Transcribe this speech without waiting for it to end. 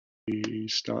me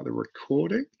start the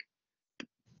recording.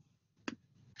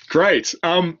 Great.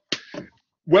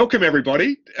 Welcome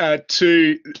everybody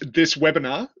to this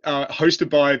webinar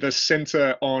hosted by the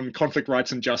Centre on Conflict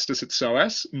Rights and Justice at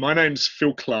SOAS. My name's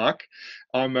Phil Clark.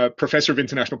 I'm a Professor of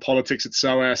International Politics at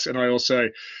SOAS, and I also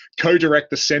co-direct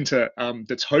the centre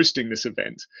that's hosting this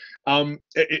event.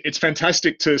 It's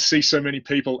fantastic to see so many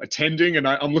people attending, and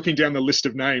I'm looking down the list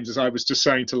of names. As I was just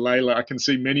saying to Layla, I can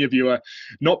see many of you are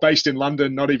not based in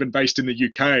London, not even based in the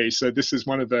UK, so this is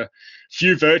one of the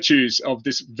few virtues of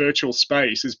this virtual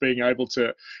space, is being able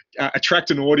to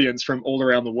attract an audience from all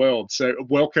around the world. So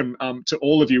welcome to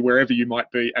all of you wherever you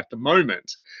might be at the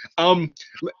moment.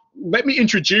 Let me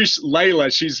introduce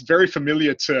Layla. She's very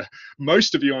familiar to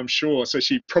most of you, I'm sure, so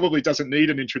she probably doesn't need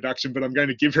an introduction, but I'm going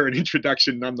to give her an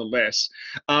introduction nonetheless.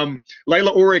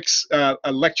 Layla Ulrich's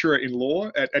a lecturer in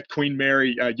law at Queen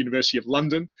Mary University of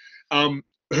London.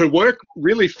 Her work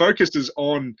really focuses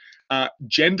on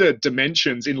gender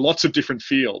dimensions in lots of different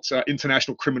fields,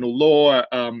 international criminal law,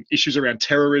 issues around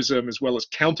terrorism, as well as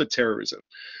counter-terrorism.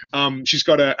 She's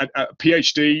got a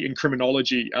PhD in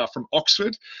criminology from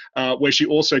Oxford, where she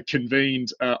also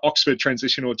convened Oxford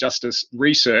Transitional Justice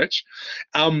Research.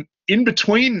 In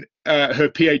between her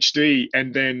PhD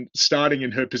and then starting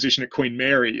in her position at Queen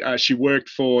Mary, she worked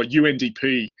for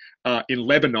UNDP in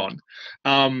Lebanon.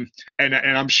 And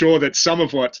I'm sure that some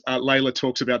of what Layla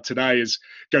talks about today is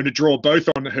going to draw both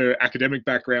on her academic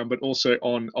background, but also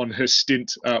on her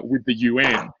stint with the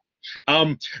UN.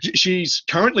 She's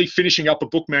currently finishing up a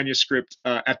book manuscript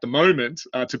at the moment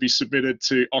to be submitted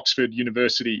to Oxford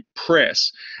University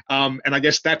Press. And I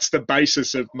guess that's the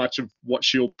basis of much of what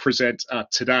she'll present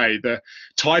today. The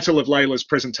title of Layla's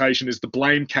presentation is "The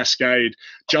Blame Cascade,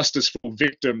 Justice for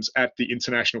Victims at the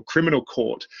International Criminal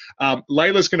Court."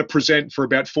 Layla's going to present for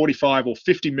about 45 or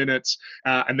 50 minutes,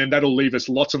 and then that'll leave us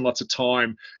lots and lots of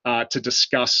time to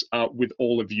discuss with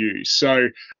all of you. So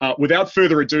without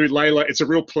further ado, Layla, it's a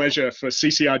real pleasure for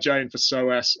CCRJ and for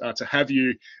SOAS to have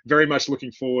you. Very much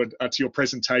looking forward to your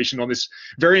presentation on this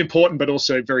very important but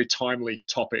also very timely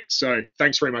topic. So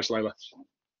thanks very much, Layla.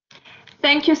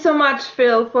 Thank you so much,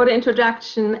 Phil, for the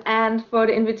introduction and for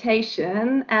the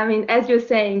invitation. I mean, as you're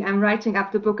saying, I'm writing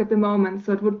up the book at the moment,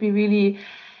 so it would be really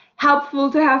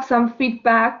helpful to have some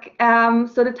feedback.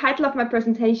 So the title of my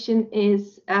presentation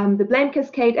is The Blame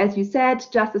Cascade, as you said,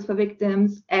 Justice for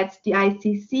Victims at the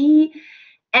ICC.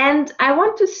 And I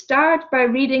want to start by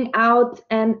reading out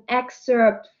an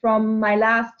excerpt from my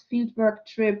last fieldwork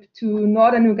trip to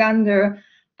northern Uganda,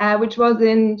 which was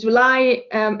in July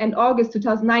and August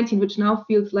 2019, which now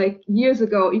feels like years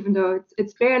ago, even though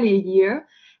it's barely a year.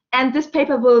 And this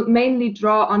paper will mainly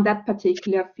draw on that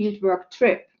particular fieldwork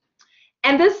trip.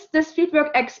 And this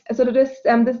fieldwork,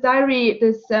 this diary,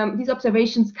 these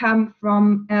observations come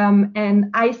from an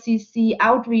ICC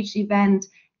outreach event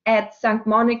at St.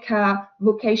 Monica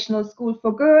Vocational School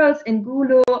for Girls in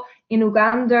Gulu in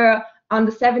Uganda on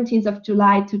the 17th of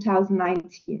July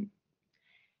 2019.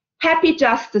 Happy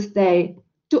Justice Day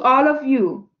to all of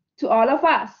you, to all of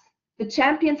us, the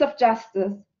champions of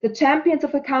justice, the champions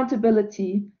of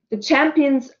accountability, the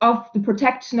champions of the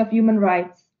protection of human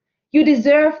rights. You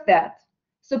deserve that.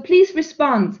 So please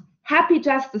respond. Happy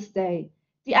Justice Day.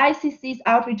 The ICC's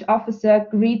outreach officer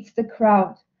greets the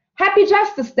crowd. Happy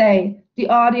Justice Day, the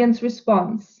audience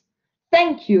responds.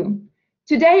 Thank you.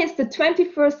 Today is the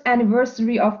 21st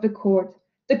anniversary of the court.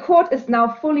 The court is now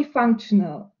fully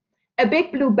functional. A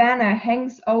big blue banner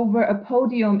hangs over a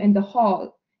podium in the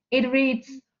hall. It reads,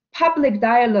 Public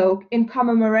Dialogue in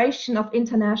Commemoration of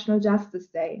International Justice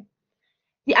Day.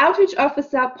 The outreach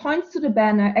officer points to the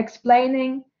banner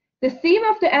explaining, the theme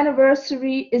of the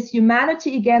anniversary is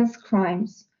humanity against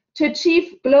crimes. To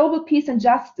achieve global peace and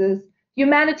justice,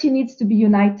 humanity needs to be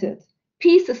united.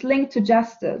 Peace is linked to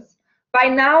justice. By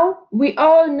now, we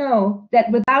all know that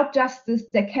without justice,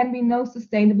 there can be no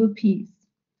sustainable peace.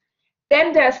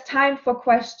 Then there's time for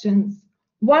questions.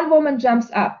 One woman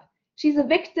jumps up. She's a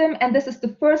victim, and this is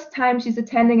the first time she's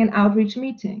attending an outreach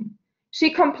meeting. She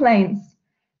complains.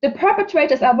 The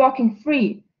perpetrators are walking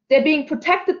free. They're being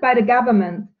protected by the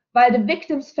government, while the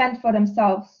victims fend for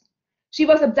themselves. She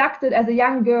was abducted as a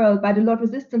young girl by the Lord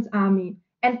Resistance Army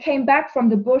and came back from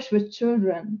the bush with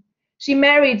children. She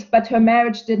married, but her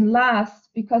marriage didn't last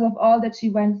because of all that she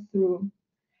went through.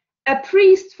 A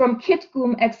priest from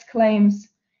Kitgum exclaims,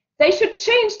 they should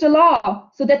change the law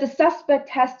so that the suspect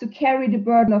has to carry the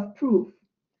burden of proof.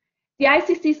 The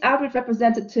ICC's outreach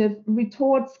representative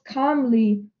retorts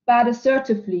calmly but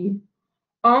assertively,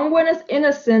 Ongwen is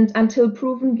innocent until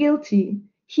proven guilty.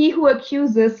 He who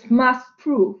accuses must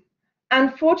prove.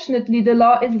 Unfortunately, the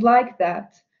law is like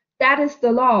that. That is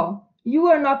the law. You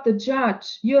are not the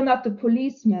judge. You are not the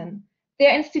policeman. They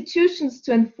are institutions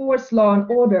to enforce law and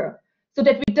order so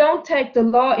that we don't take the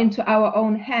law into our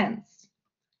own hands.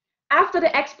 After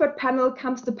the expert panel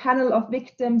comes the panel of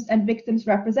victims and victims'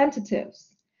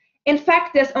 representatives. In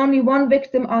fact, there's only one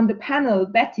victim on the panel,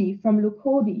 Betty from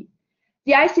Lukodi.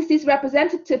 The ICC's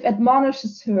representative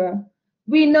admonishes her,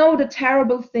 "We know the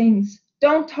terrible things.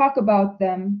 Don't talk about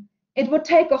them. It would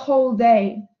take a whole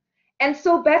day." And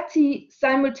so Betty,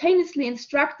 simultaneously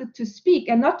instructed to speak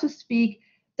and not to speak,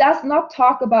 does not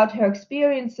talk about her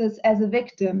experiences as a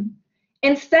victim.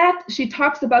 Instead, she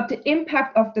talks about the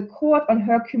impact of the court on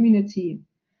her community.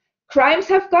 Crimes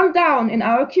have gone down in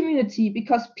our community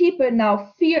because people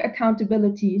now fear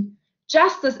accountability.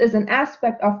 Justice is an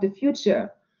aspect of the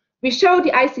future. We show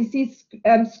the ICC's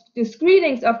the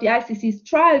screenings of the ICC's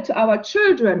trial to our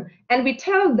children, and we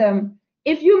tell them,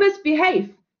 if you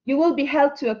misbehave, you will be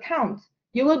held to account.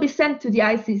 You will be sent to the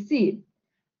ICC.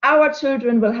 Our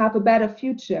children will have a better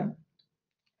future.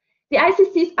 The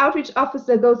ICC's outreach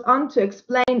officer goes on to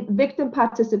explain victim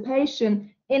participation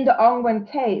in the Ongwen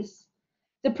case.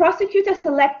 The prosecutor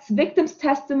selects victims'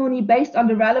 testimony based on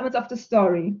the relevance of the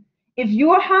story. If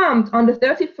you are harmed on the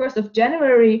 31st of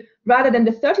January rather than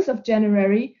the 30th of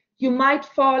January, you might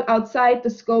fall outside the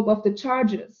scope of the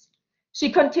charges. She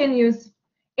continues,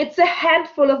 "It's a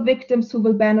handful of victims who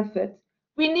will benefit.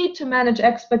 We need to manage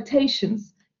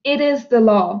expectations. It is the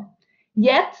law.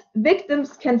 Yet,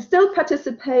 victims can still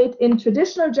participate in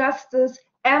traditional justice,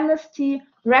 amnesty,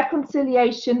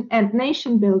 reconciliation, and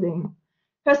nation building."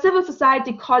 Her civil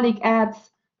society colleague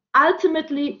adds,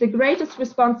 "Ultimately, the greatest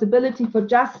responsibility for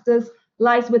justice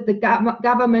lies with the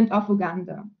government of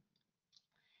Uganda."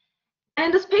 And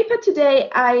in this paper today,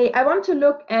 I want to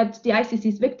look at the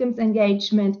ICC's victims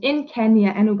engagement in Kenya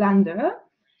and Uganda.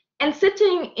 And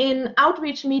sitting in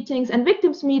outreach meetings and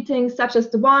victims meetings, such as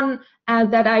the one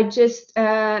that I just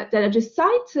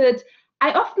cited,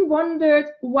 I often wondered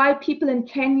why people in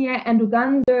Kenya and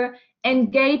Uganda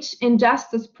engage in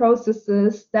justice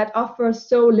processes that offer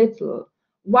so little.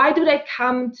 Why do they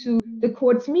come to the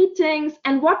court's meetings,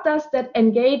 and what does that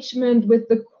engagement with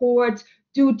the court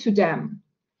do to them?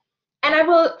 And I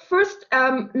will first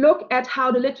look at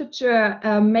how the literature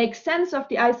makes sense of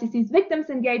the ICC's victims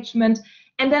engagement,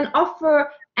 and then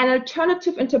offer an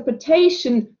alternative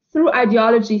interpretation through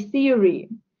ideology theory.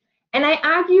 And I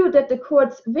argue that the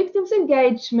court's victims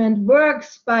engagement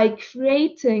works by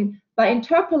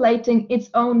interpolating its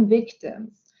own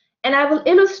victims. And I will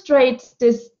illustrate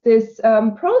this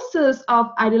process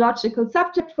of ideological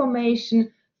subject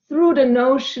formation through the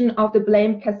notion of the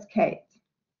blame cascade.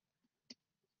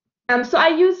 So I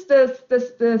use this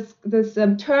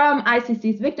term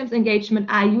ICC's victims engagement.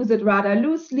 I use it rather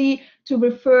loosely to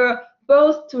refer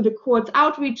both to the court's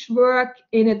outreach work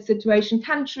in its situation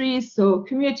countries, so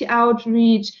community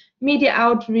outreach, media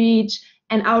outreach,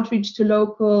 and outreach to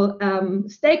local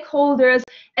stakeholders,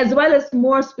 as well as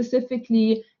more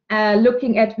specifically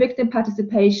looking at victim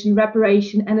participation,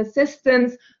 reparation, and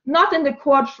assistance, not in the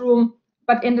courtroom,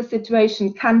 but in the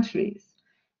situation countries.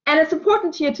 And it's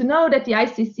important here to know that the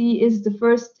ICC is the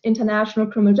first international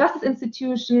criminal justice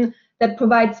institution that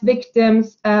provides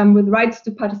victims with rights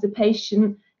to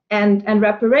participation and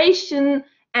reparation.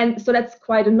 And so that's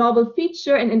quite a novel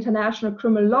feature in international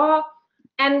criminal law.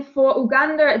 And for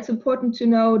Uganda, it's important to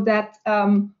know that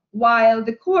while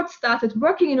the court started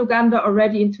working in Uganda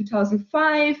already in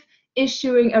 2005,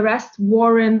 issuing arrest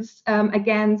warrants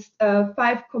against 5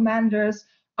 commanders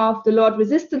of the Lord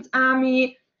Resistance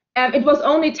Army, it was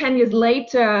only 10 years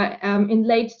later, in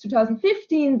late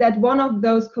 2015, that one of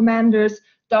those commanders,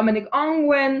 Dominic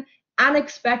Ongwen,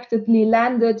 unexpectedly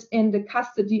landed in the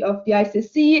custody of the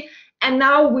ICC, and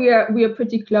now we are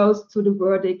pretty close to the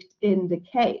verdict in the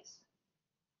case.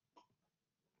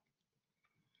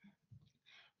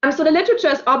 So the literature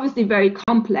is obviously very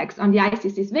complex on the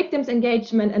ICC's victims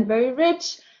engagement and very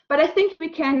rich, but I think we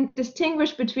can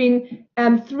distinguish between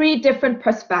 3 different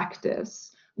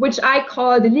perspectives, which I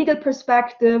call the legal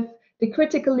perspective, the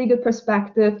critical legal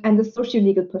perspective, and the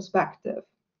socio-legal perspective.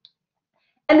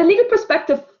 And the legal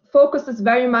perspective focuses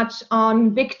very much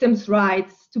on victims'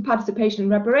 rights to participation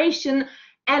and reparation,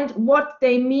 and what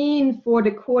they mean for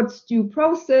the court's due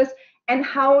process, and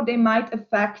how they might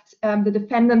affect the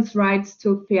defendant's rights to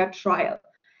a fair trial.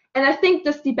 And I think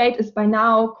this debate is by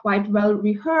now quite well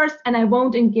rehearsed, and I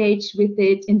won't engage with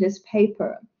it in this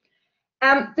paper.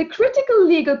 The critical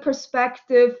legal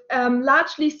perspective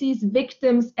largely sees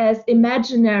victims as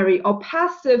imaginary or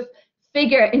passive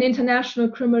figure in international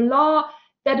criminal law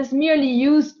that is merely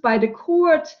used by the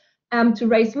court to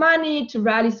raise money, to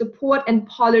rally support, and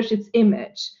polish its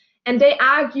image. And they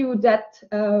argue that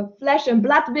flesh and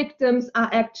blood victims are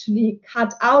actually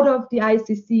cut out of the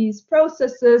ICC's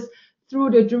processes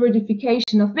through the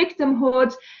juridification of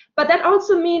victimhood. But that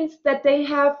also means that they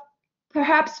have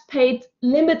perhaps paid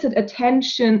limited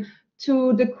attention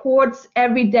to the court's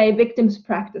everyday victims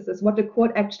practices, what the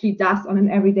court actually does on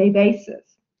an everyday basis.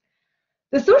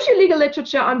 The social legal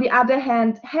literature, on the other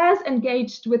hand, has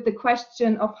engaged with the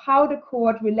question of how the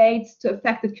court relates to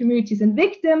affected communities and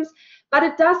victims, but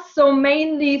it does so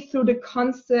mainly through the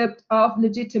concept of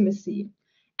legitimacy.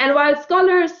 And while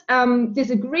scholars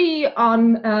disagree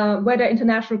on whether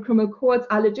international criminal courts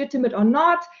are legitimate or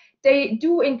not, they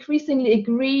do increasingly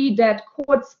agree that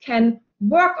courts can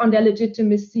work on their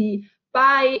legitimacy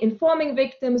by informing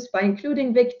victims, by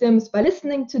including victims, by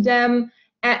listening to them.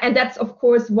 And that's, of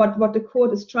course, what the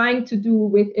court is trying to do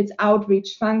with its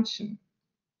outreach function.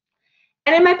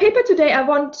 And in my paper today, I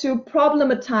want to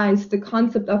problematize the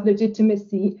concept of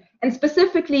legitimacy, and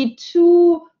specifically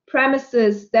two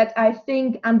premises that I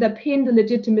think underpin the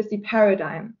legitimacy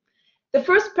paradigm. The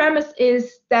first premise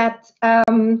is that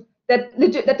there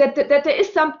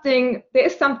is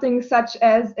something such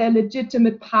as a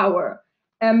legitimate power.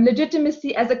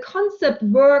 Legitimacy as a concept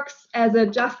works as a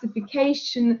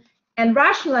justification and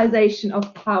rationalization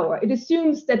of power. It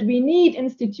assumes that we need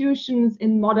institutions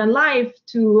in modern life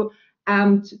to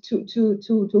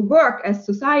work as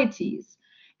societies.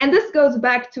 And this goes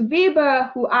back to Weber,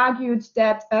 who argued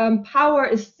that power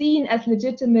is seen as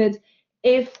legitimate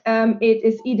if it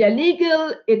is either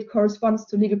legal, it corresponds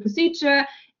to legal procedure,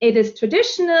 it is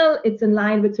traditional, it's in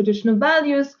line with traditional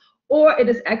values, or it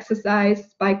is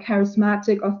exercised by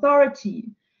charismatic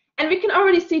authority. And we can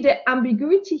already see the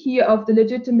ambiguity here of the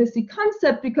legitimacy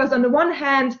concept, because on the one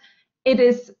hand, it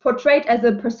is portrayed as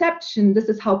a perception. This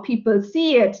is how people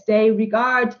see it. They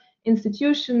regard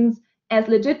institutions as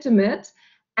legitimate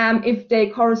if they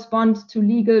correspond to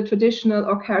legal, traditional,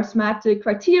 or charismatic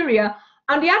criteria.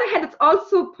 On the other hand, it's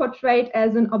also portrayed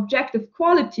as an objective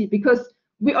quality, because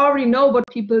we already know what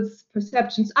people's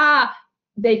perceptions are.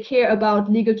 They care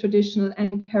about legal, traditional,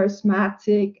 and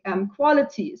charismatic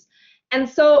qualities. And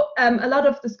so a lot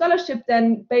of the scholarship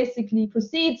then basically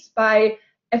proceeds by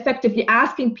effectively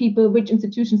asking people which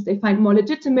institutions they find more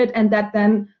legitimate, and that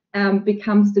then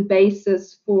becomes the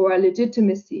basis for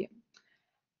legitimacy.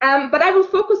 But I will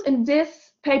focus in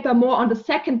this paper more on the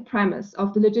second premise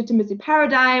of the legitimacy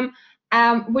paradigm,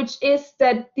 which is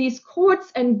that these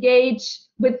courts engage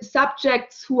with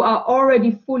subjects who are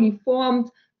already fully formed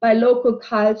by local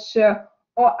culture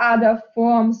or other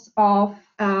forms of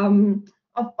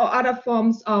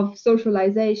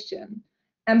socialization.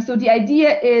 So the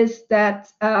idea is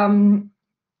that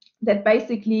that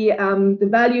basically the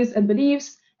values and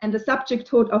beliefs and the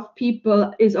subjecthood of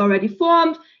people is already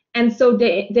formed, and so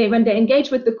when they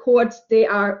engage with the courts, they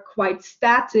are quite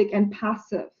static and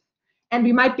passive. And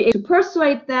we might be able to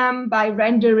persuade them by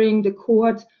rendering the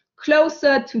court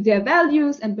closer to their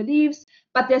values and beliefs,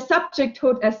 but their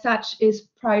subjecthood as such is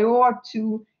prior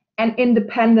to and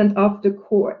independent of the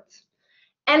court.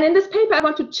 And in this paper, I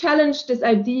want to challenge this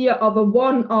idea of a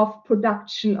one-off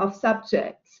production of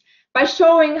subjects by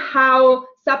showing how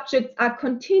subjects are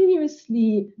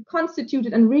continuously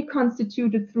constituted and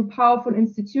reconstituted through powerful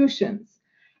institutions.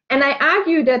 And I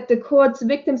argue that the court's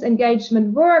victims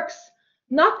engagement works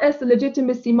not as the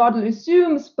legitimacy model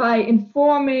assumes, by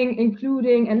informing,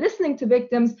 including, and listening to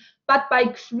victims, but by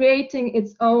creating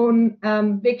its own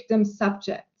victim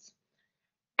subjects.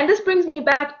 And this brings me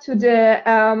back to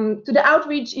the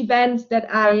outreach events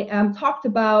that I talked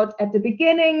about at the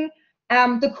beginning.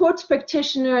 The court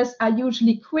practitioners are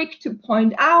usually quick to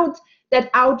point out that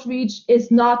outreach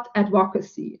is not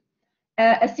advocacy.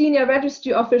 A senior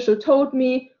registry official told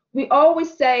me, "We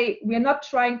always say we are not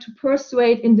trying to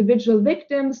persuade individual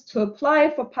victims to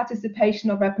apply for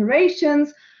participation or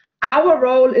reparations. Our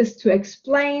role is to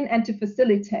explain and to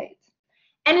facilitate."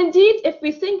 And indeed, if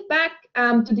we think back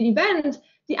to the event,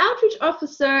 the outreach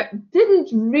officer didn't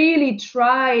really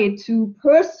try to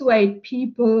persuade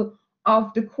people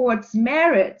of the court's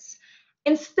merits.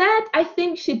 Instead, I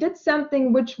think she did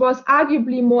something which was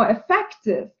arguably more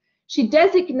effective. She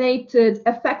designated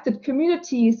affected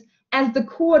communities as the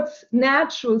court's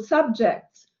natural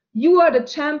subjects. You are the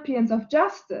champions of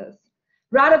justice.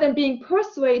 Rather than being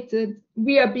persuaded,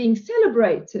 we are being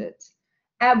celebrated.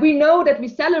 We know that we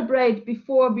celebrate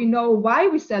before we know why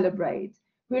we celebrate.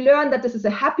 We learn that this is a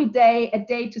happy day, a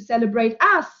day to celebrate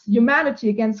us, humanity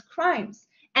against crimes,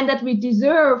 and that we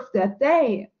deserve that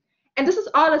day. And this is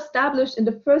all established in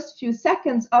the first few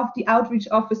seconds of the outreach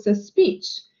officer's speech.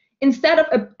 Instead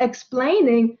of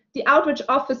explaining, the outreach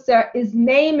officer is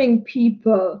naming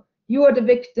people. You are the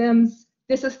victims,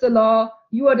 this is the law,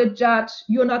 you are the judge,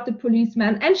 you're not the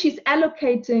policeman, and she's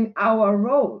allocating our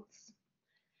roles.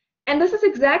 And this is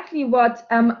exactly what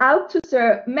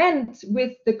Althusser meant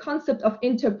with the concept of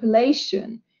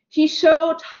interpellation. He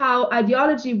showed how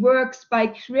ideology works by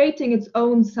creating its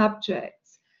own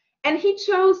subjects. And he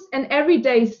chose an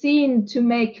everyday scene to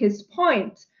make his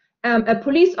point. A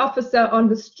police officer on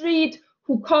the street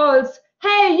who calls,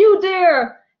 "Hey, you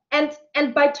there!"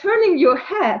 And by turning your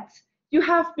head, you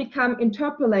have become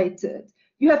interpellated.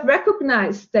 You have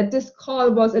recognized that this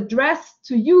call was addressed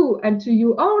to you and to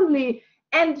you only,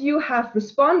 and you have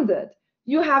responded.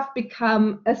 You have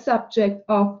become a subject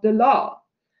of the law.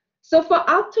 So for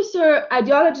Althusser,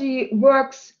 ideology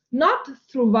works not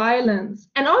through violence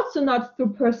and also not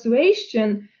through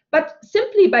persuasion, but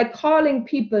simply by calling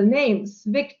people names,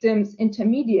 victims,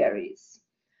 intermediaries.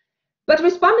 But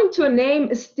responding to a name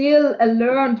is still a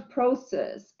learned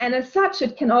process, and as such,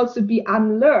 it can also be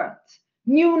unlearned.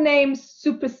 New names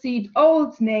supersede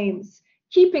old names.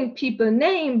 Keeping people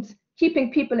named,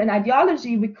 keeping people in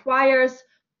ideology requires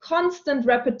constant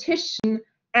repetition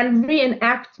and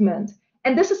reenactment.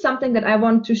 And this is something that I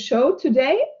want to show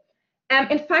today.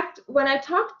 In fact, when I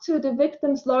talked to the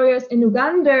victims' lawyers in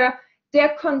Uganda,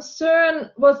 their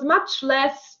concern was much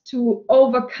less to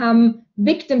overcome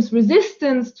victims'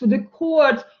 resistance to the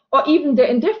court or even their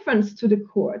indifference to the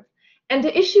court. And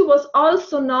the issue was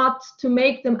also not to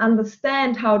make them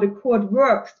understand how the court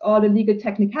works, all the legal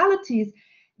technicalities.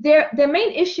 Their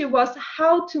main issue was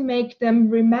how to make them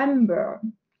remember.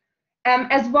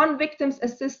 As one victim's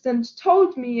assistant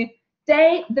told me,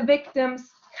 the victims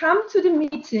come to the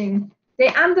meeting,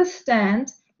 they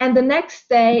understand, and the next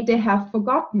day they have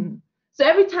forgotten. So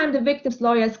every time the victims'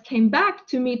 lawyers came back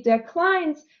to meet their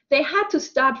clients, they had to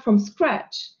start from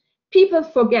scratch. People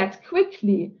forget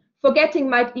quickly. Forgetting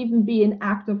might even be an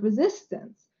act of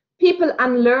resistance. People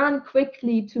unlearn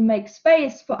quickly to make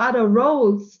space for other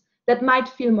roles that might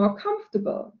feel more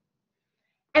comfortable.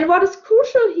 And what is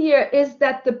crucial here is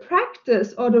that the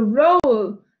practice or the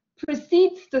role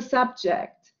precedes the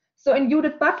subject. So in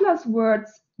Judith Butler's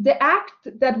words, the act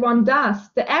that one does,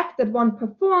 the act that one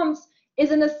performs,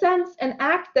 is in a sense an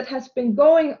act that has been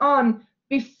going on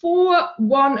before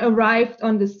one arrived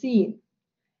on the scene.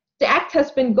 The act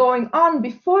has been going on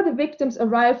before the victims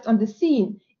arrived on the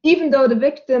scene, even though the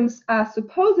victims are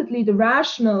supposedly the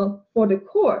rationale for the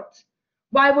court.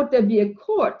 Why would there be a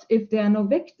court if there are no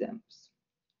victims?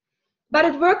 But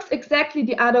it works exactly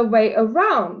the other way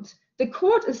around. The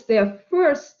court is there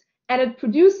first, and it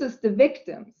produces the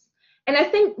victims. And I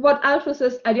think what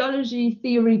Althusser's ideology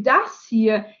theory does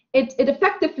here, it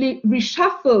effectively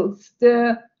reshuffles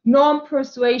the norm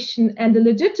persuasion and the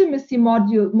legitimacy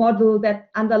model that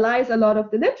underlies a lot of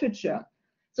the literature.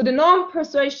 So the norm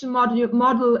persuasion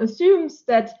model assumes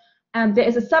that there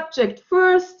is a subject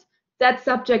first, that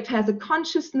subject has a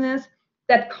consciousness,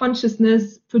 that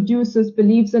consciousness produces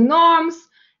beliefs and norms,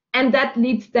 and that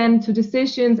leads then to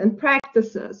decisions and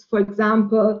practices. For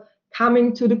example,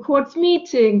 coming to the court's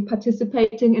meeting,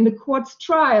 participating in the court's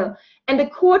trial. And the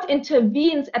court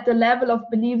intervenes at the level of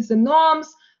beliefs and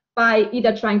norms by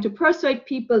either trying to persuade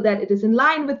people that it is in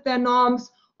line with their norms,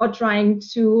 or trying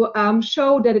to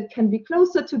show that it can be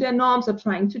closer to their norms, or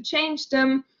trying to change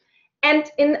them. And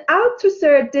in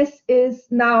Althusser, this is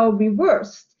now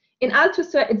reversed. In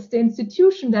Althusser, it's the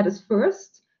institution that is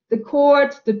first, the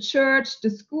court, the church, the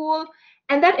school,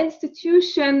 and that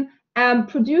institution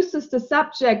produces the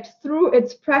subject through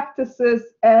its practices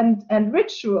and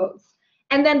rituals.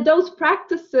 And then those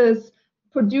practices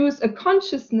produce a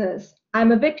consciousness.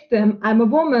 I'm a victim, I'm a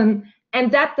woman, and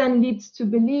that then leads to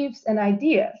beliefs and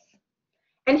ideas.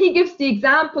 And he gives the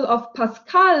example of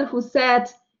Pascal, who said,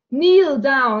 kneel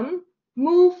down,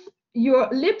 move your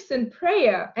lips in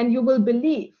prayer, and you will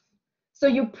believe. So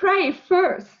you pray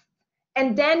first,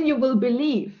 and then you will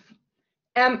believe.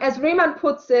 As Riemann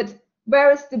puts it,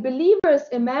 whereas the believers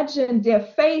imagine their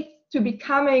faith to be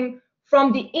coming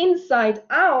from the inside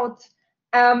out,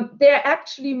 they're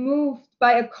actually moved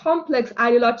by a complex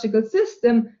ideological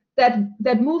system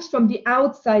that moves from the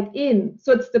outside in.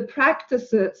 So it's the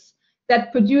practices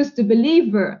that produce the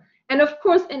believer. And of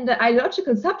course, in the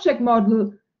ideological subject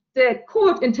model, the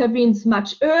court intervenes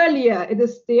much earlier. It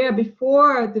is there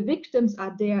before the victims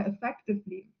are there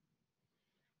effectively.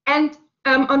 And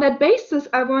on that basis,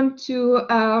 I want to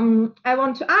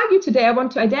argue today. I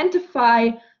want to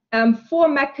identify 4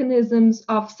 mechanisms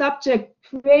of subject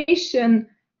creation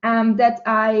that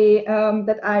I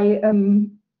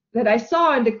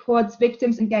saw in the court's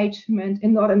victims engagement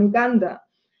in northern Uganda.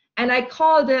 And I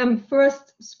call them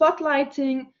first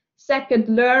spotlighting, second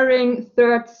luring,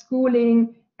 third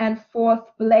schooling, and fourth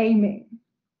blaming.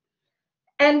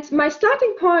 And my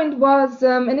starting point was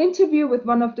an interview with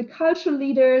one of the cultural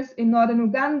leaders in northern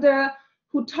Uganda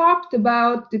who talked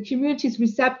about the community's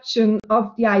reception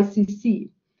of the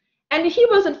ICC. And he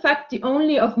was, in fact, the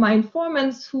only of my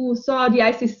informants who saw the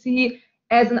ICC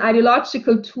as an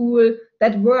ideological tool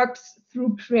that works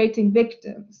through creating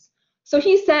victims. So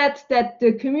he said that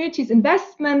the community's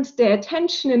investment, their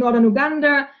attention in northern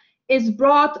Uganda, is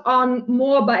brought on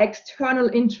more by external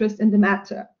interest in the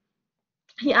matter.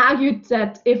 He argued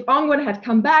that if Ongwen had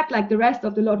come back like the rest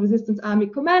of the Lord Resistance Army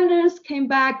commanders came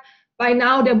back, by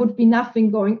now there would be nothing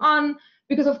going on,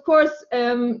 because of course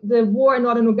the war in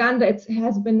northern Uganda, it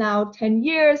has been now 10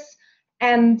 years,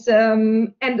 and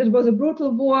it was a brutal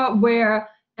war where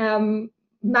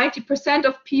 90%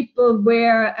 of people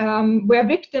were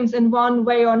victims in one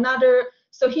way or another.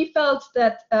 So he felt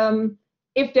that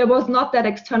if there was not that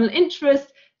external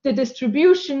interest, the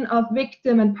distribution of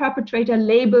victim and perpetrator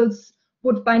labels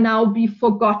would by now be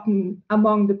forgotten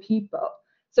among the people.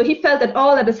 So he felt that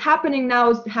all that is happening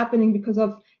now is happening because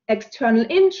of external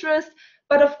interest.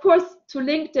 But of course, to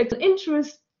link the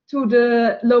interest to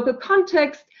the local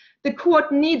context, the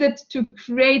court needed to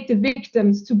create the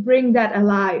victims, to bring that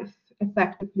alive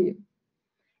effectively.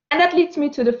 And that leads me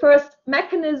to the first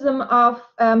mechanism of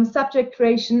subject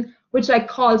creation, which I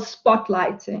call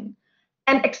spotlighting.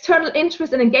 And external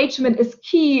interest and engagement is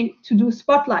key to do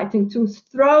spotlighting, to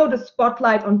throw the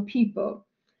spotlight on people.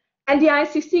 And the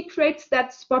ICC creates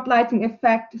that spotlighting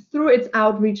effect through its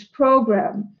outreach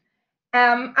program.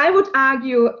 I would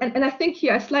argue, and I think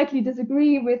here I slightly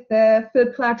disagree with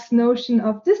Phil Clark's notion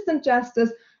of distant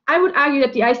justice, I would argue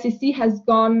that the ICC has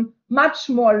gone much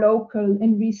more local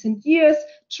in recent years,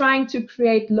 trying to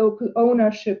create local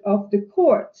ownership of the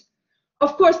court.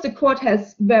 Of course, the court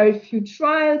has very few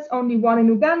trials, only one in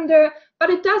Uganda, but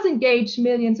it does engage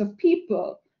millions of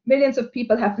people. Millions of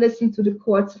people have listened to the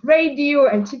court's radio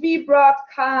and TV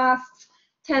broadcasts.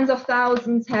 Tens of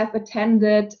thousands have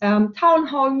attended town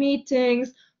hall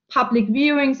meetings, public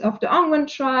viewings of the Ongwen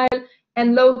trial,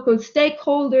 and local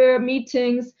stakeholder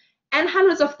meetings. And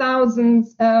hundreds of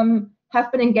thousands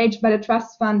have been engaged by the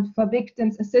Trust Fund for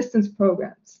Victims Assistance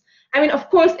Programs. I mean, of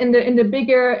course, in the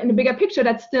bigger picture,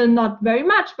 that's still not very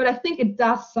much, but I think it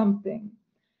does something.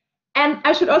 And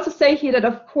I should also say here that,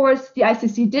 of course, the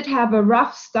ICC did have a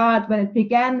rough start when it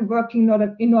began working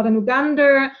in northern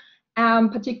Uganda,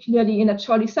 particularly in the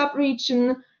Acholi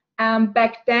sub-region.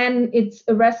 Back then, its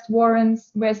arrest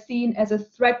warrants were seen as a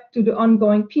threat to the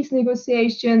ongoing peace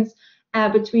negotiations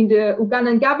between the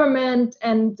Ugandan government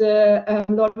and the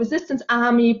Lord Resistance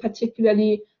Army,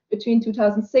 particularly between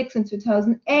 2006 and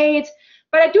 2008.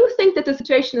 But I do think that the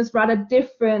situation is rather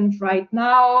different right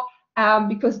now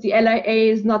because the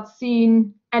LIA is not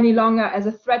seen any longer as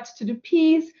a threat to the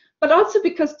peace, but also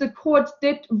because the court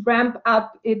did ramp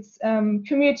up its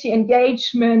community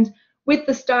engagement with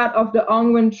the start of the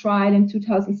Ongwen trial in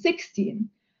 2016.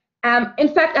 In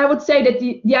fact, I would say that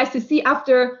the ICC,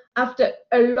 after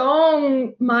a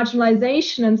long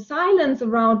marginalization and silence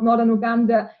around northern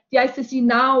Uganda, the ICC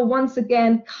now once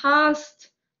again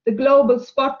cast the global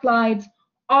spotlight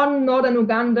on northern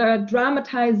Uganda,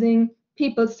 dramatizing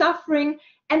people's suffering.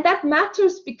 And that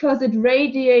matters because it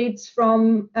radiates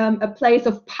from a place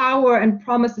of power and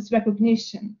promises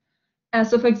recognition.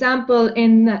 So, for example,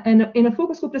 in a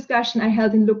focus group discussion I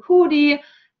held in Lukudi,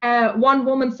 one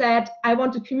woman said, "I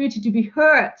want the community to be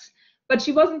heard." But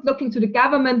she wasn't looking to the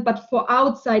government, but for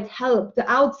outside help. The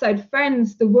outside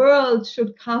friends, the world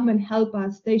should come and help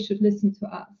us. They should listen to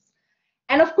us.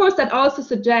 And of course, that also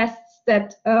suggests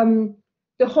that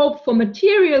the hope for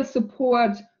material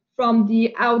support from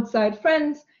the outside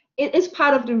friends, it is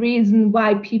part of the reason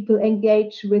why people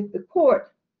engage with the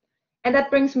court. And that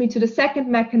brings me to the second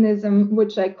mechanism,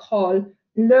 which I call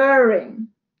luring.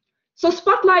 So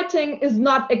spotlighting is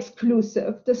not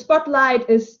exclusive. The spotlight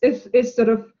is sort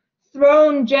of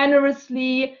thrown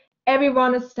generously.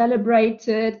 Everyone is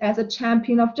celebrated as a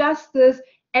champion of justice.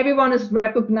 Everyone is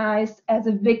recognized as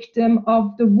a victim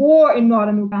of the war in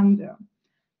northern Uganda.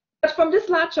 But from this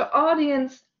larger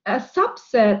audience, a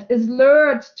subset is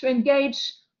lured to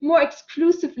engage more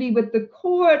exclusively with the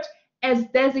court as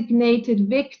designated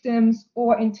victims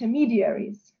or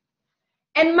intermediaries.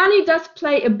 And money does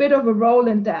play a bit of a role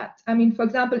in that. I mean, for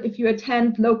example, if you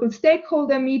attend local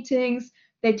stakeholder meetings,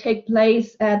 they take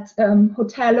place at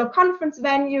hotel or conference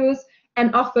venues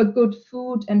and offer good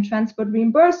food and transport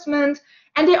reimbursement.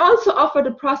 And they also offer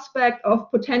the prospect of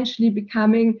potentially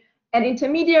becoming an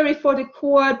intermediary for the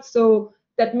court. So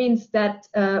that means that,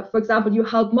 for example, you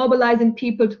help mobilizing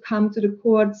people to come to the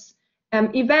court's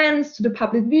events, to the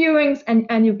public viewings,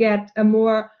 and you get a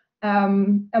more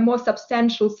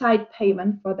substantial side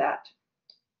payment for that.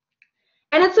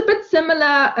 And it's a bit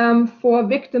similar for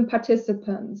victim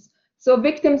participants. So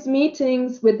victims'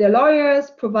 meetings with their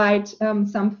lawyers provide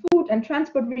some food and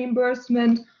transport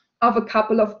reimbursement of a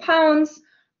couple of pounds.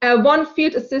 One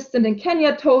field assistant in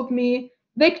Kenya told me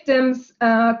victims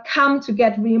come to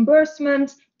get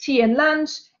reimbursement, tea and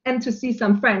lunch, and to see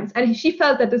some friends. And she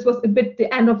felt that this was a bit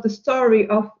the end of the story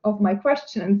of my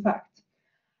question, in fact.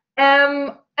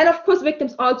 And of course,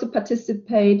 victims also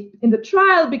participate in the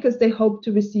trial because they hope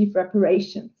to receive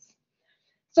reparations.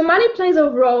 So money plays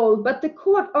a role, but the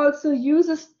court also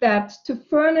uses that to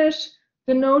furnish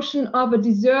the notion of a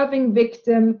deserving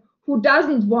victim who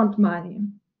doesn't want money.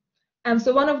 And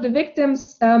so one of the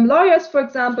victims' lawyers, for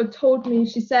example, told me,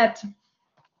 she said,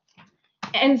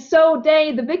 and so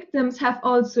the victims have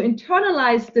also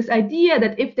internalized this idea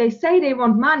that if they say they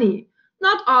want money,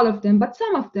 not all of them, but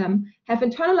some of them have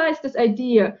internalized this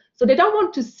idea. So they don't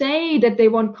want to say that they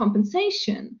want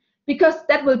compensation because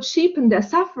that will cheapen their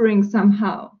suffering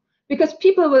somehow. Because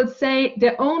people will say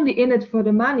they're only in it for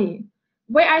the money.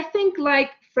 Where I think, like,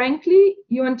 frankly,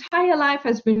 your entire life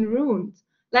has been ruined.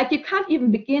 Like, you can't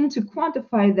even begin to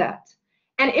quantify that.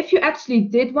 And if you actually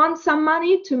did want some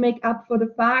money to make up for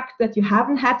the fact that you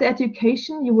haven't had the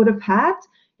education you would have had,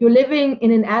 you're living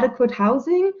in inadequate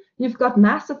housing, you've got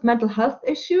massive mental health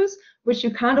issues, which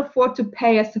you can't afford to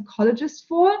pay a psychologist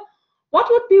for, what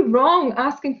would be wrong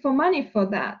asking for money for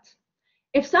that?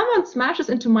 If someone smashes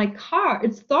into my car,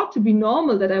 it's thought to be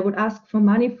normal that I would ask for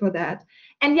money for that.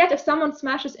 And yet, if someone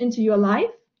smashes into your life,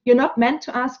 you're not meant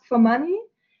to ask for money?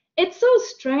 It's so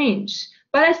strange.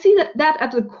 But I see that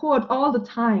at the court all the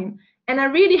time. And I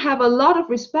really have a lot of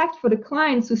respect for the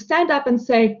clients who stand up and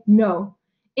say, no.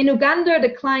 In Uganda, the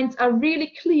clients are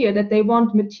really clear that they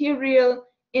want material,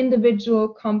 individual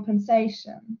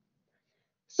compensation.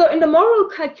 So in the moral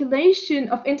calculation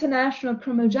of international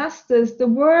criminal justice, the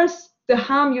worse the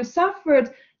harm you suffered,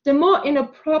 the more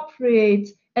inappropriate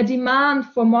a demand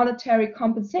for monetary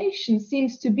compensation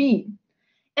seems to be.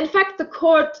 In fact, the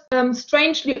court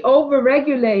strangely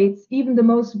overregulates even the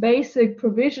most basic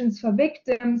provisions for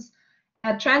victims.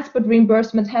 Transport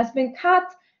reimbursement has been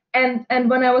cut. And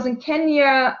when I was in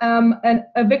Kenya,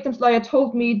 a victim's lawyer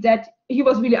told me that he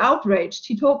was really outraged.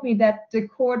 He told me that the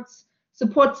court's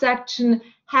support section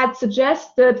had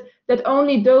suggested that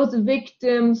only those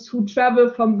victims who travel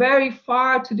from very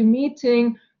far to the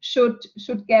meeting should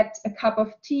get a cup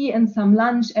of tea and some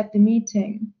lunch at the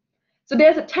meeting. So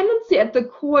there's a tendency at the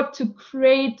court to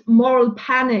create moral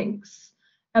panics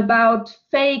about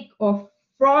fake or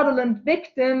fraudulent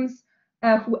victims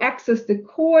who access the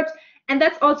court. And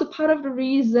that's also part of the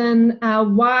reason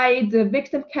why the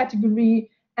victim category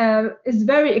is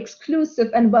very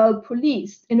exclusive and well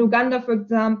policed. In Uganda, for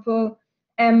example,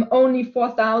 only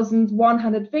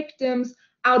 4,100 victims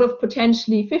out of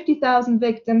potentially 50,000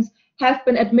 victims have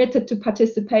been admitted to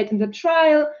participate in the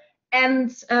trial.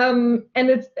 And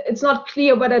it's not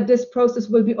clear whether this process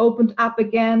will be opened up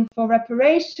again for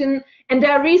reparation. And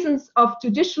there are reasons of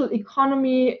judicial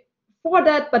economy for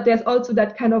that, but there's also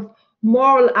that kind of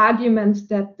moral argument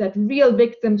that real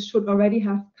victims should already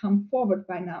have come forward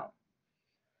by now.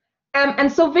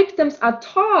 And so victims are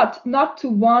taught not to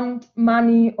want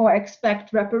money or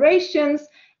expect reparations,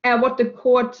 what the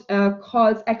court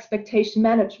calls expectation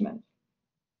management.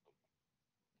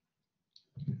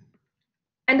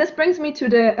 And this brings me to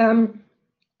the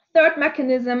third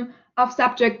mechanism of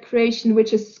subject creation,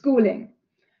 which is schooling.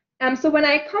 So when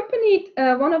I accompanied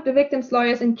one of the victims'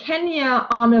 lawyers in Kenya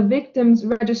on a victims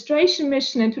registration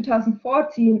mission in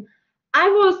 2014, I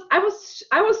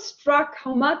was struck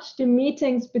how much the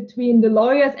meetings between the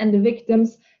lawyers and the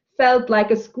victims felt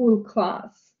like a school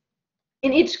class.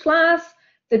 In each class,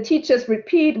 the teachers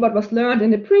repeat what was learned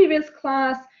in the previous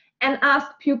class and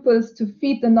ask pupils to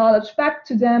feed the knowledge back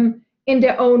to them in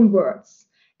their own words.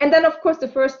 And then, of course, the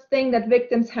first thing that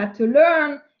victims had to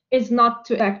learn is not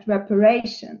to expect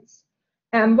reparations.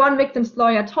 One victim's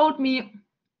lawyer told me,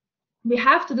 we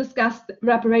have to discuss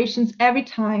reparations every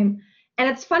time. And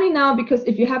it's funny now because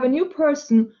if you have a new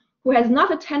person who has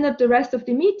not attended the rest of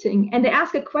the meeting and they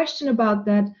ask a question about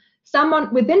that,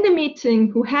 someone within the meeting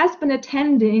who has been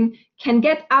attending can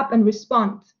get up and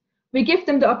respond. We give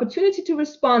them the opportunity to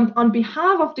respond on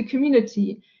behalf of the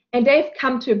community, and they've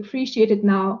come to appreciate it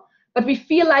now. But we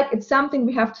feel like it's something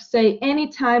we have to say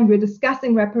anytime we're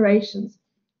discussing reparations.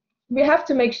 We have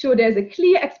to make sure there's a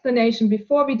clear explanation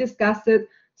before we discuss it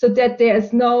so that there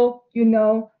is no,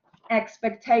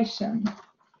 expectation.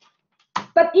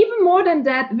 But even more than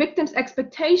that, victims'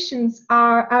 expectations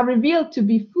are revealed to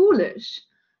be foolish.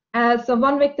 So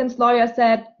one victim's lawyer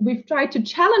said, we've tried to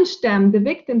challenge them, the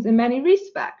victims, in many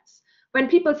respects. When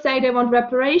people say they want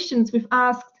reparations, we've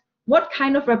asked, what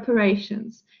kind of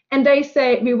reparations? And they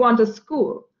say, we want a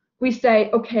school. We say,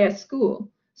 okay, a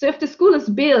school. So if the school is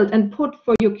built and put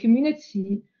for your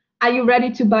community, are you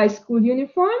ready to buy school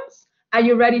uniforms? Are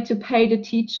you ready to pay the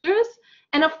teachers?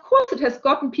 And of course, it has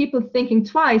gotten people thinking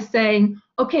twice, saying,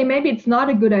 okay, maybe it's not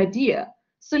a good idea.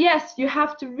 So yes, you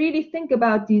have to really think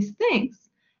about these things.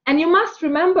 And you must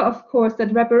remember, of course,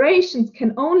 that reparations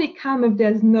can only come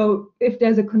if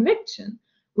there's a conviction.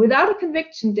 Without a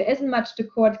conviction, there isn't much the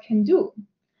court can do.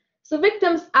 So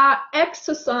victims are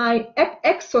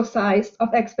exorcised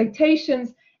of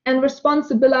expectations and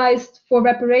responsibilized for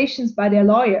reparations by their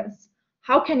lawyers.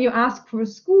 How can you ask for a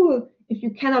school if you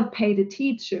cannot pay the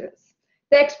teachers?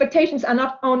 The expectations are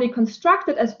not only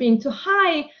constructed as being too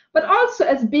high, but also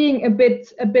as being a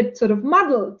bit sort of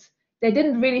muddled. They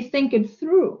didn't really think it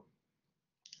through.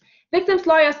 Victims'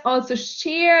 lawyers also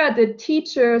share the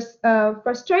teachers'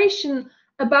 frustration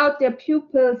about their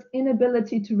pupils'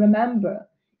 inability to remember.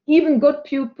 Even good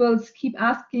pupils keep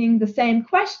asking the same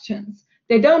questions.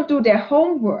 They don't do their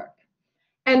homework.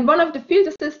 And one of the field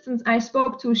assistants I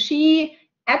spoke to, she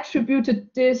attributed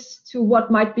this to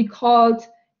what might be called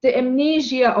the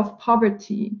amnesia of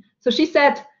poverty. So she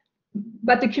said,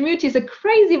 but the community is a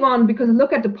crazy one because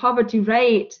look at the poverty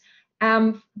rate.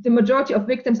 The majority of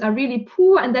victims are really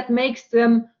poor, and that makes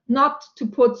them not to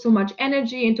put so much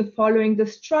energy into following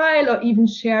this trial or even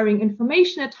sharing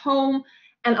information at home.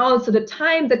 And also the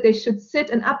time that they should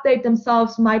sit and update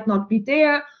themselves might not be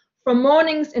there. From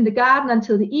mornings in the garden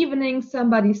until the evening,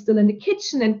 somebody's still in the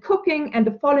kitchen and cooking, and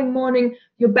the following morning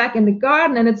you're back in the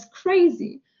garden, and it's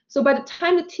crazy. So by the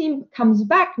time the team comes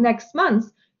back next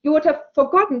month, you would have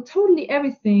forgotten totally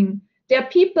everything. There are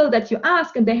people that you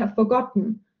ask and they have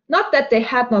forgotten. Not that they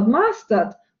had not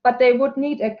mastered, but they would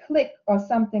need a click or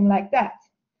something like that.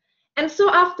 And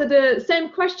so after the same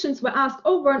questions were asked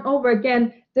over and over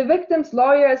again, the victims'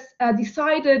 lawyers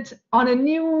decided on a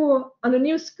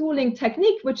new schooling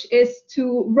technique, which is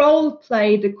to role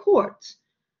play the court.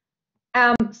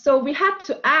 So we had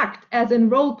to act as in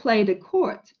role play the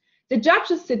court. The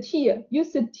judges sit here,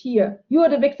 you are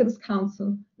the victims'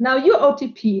 counsel. Now you're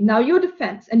OTP, now you're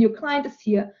defense, and your client is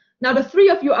here. Now the three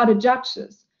of you are the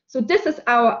judges. So this is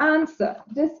our answer.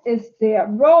 This is their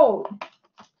role.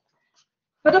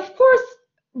 But of course,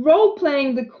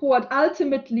 role-playing the court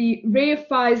ultimately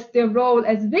reifies their role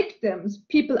as victims.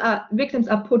 Victims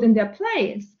are put in their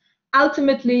place.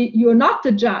 Ultimately, you're not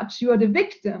the judge, you are the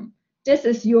victim. This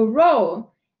is your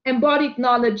role. Embodied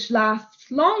knowledge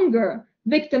lasts longer.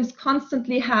 Victims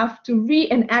constantly have to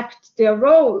reenact their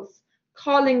roles.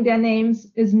 Calling their names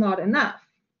is not enough.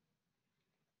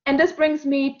 And this brings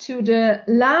me to the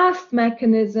last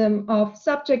mechanism of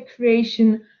subject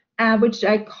creation, which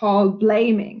I call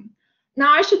blaming.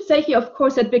 Now, I should say here, of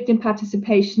course, that victim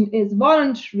participation is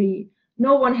voluntary.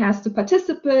 No one has to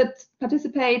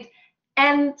participate,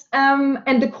 and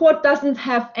the court doesn't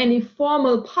have any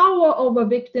formal power over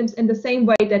victims in the same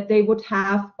way that they would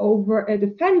have over a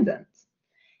defendant.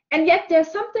 And yet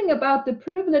there's something about the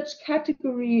privileged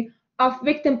category of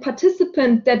victim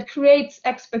participant that creates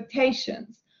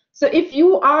expectations. So if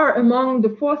you are among the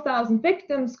 4,000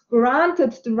 victims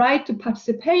granted the right to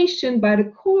participation by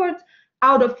the court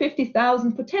out of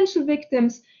 50,000 potential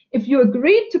victims, if you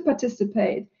agreed to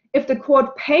participate, if the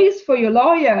court pays for your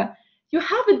lawyer, you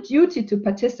have a duty to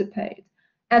participate.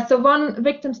 So one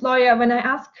victim's lawyer, when I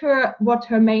asked her what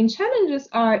her main challenges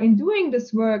are in doing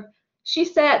this work, she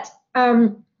said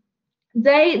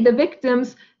the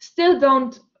victims, still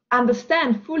don't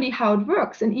understand fully how it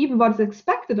works and even what is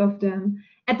expected of them.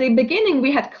 At the beginning,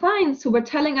 we had clients who were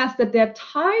telling us that they're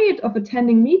tired of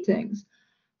attending meetings.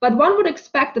 But one would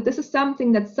expect that this is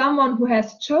something that someone who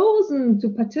has chosen to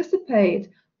participate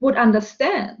would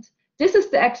understand. This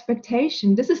is the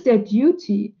expectation. This is their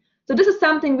duty. So this is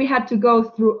something we had to go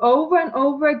through over and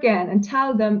over again and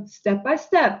tell them step by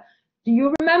step. Do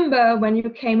you remember when you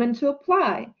came in to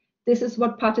apply? This is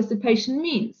what participation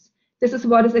means. This is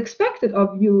what is expected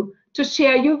of you, to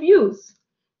share your views.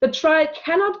 The trial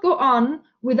cannot go on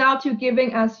without you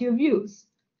giving us your views.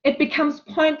 It becomes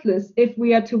pointless if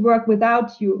we are to work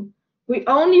without you. We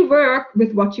only work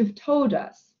with what you've told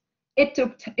us. It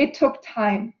took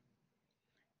time.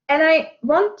 And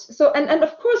and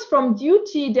of course, from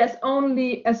duty, there's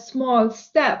only a small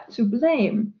step to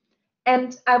blame.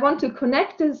 And I want to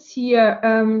connect this here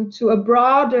to a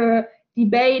broader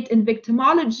debate in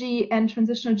victimology and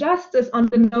transitional justice on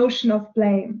the notion of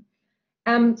blame.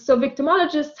 So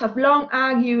victimologists have long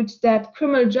argued that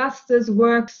criminal justice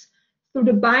works through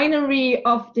the binary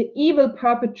of the evil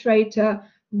perpetrator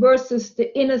versus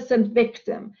the innocent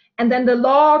victim. And then the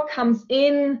law comes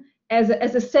in as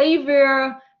a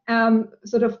savior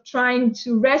sort of trying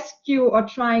to rescue or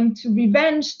trying to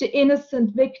revenge the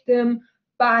innocent victim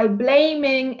by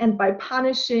blaming and by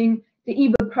punishing the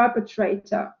evil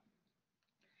perpetrator.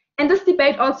 And this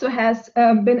debate also has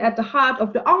been at the heart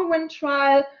of the Ong Wen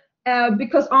trial,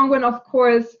 because Ong Wen, of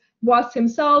course, was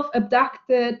himself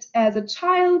abducted as a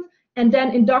child and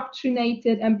then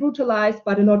indoctrinated and brutalized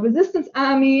by the Lord Resistance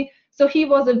Army. So he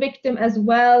was a victim as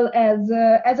well as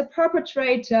a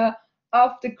perpetrator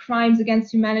of the crimes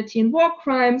against humanity and war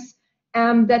crimes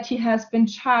that he has been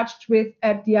charged with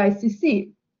at the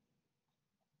ICC.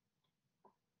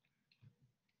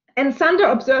 And Sander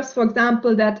observes, for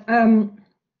example, that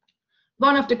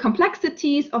one of the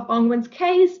complexities of Ong Wen's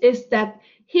case is that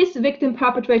his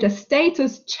victim-perpetrator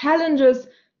status challenges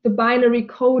the binary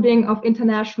coding of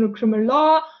international criminal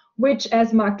law, which,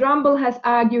 as Mark Drumble has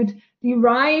argued,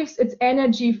 derives its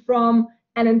energy from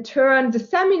and in turn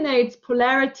disseminates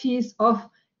polarities of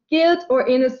guilt or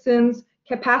innocence,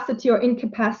 capacity or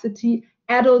incapacity,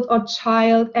 adult or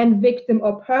child, and victim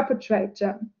or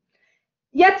perpetrator.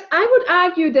 Yet I would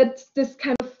argue that this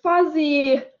kind of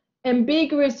fuzzy,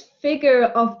 ambiguous figure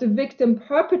of the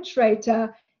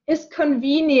victim-perpetrator is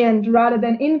convenient rather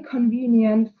than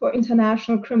inconvenient for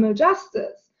international criminal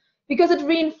justice, because it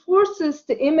reinforces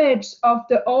the image of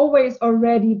the always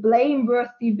already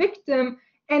blameworthy victim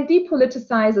and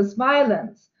depoliticizes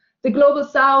violence. The Global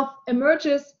South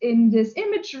emerges in this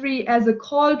imagery as a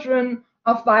cauldron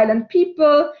of violent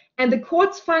people, and the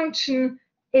court's function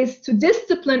is to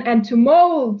discipline and to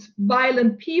mold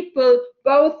violent people,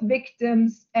 both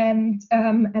victims and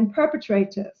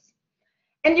perpetrators.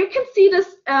 And you can see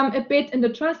this a bit in the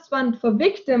Trust Fund for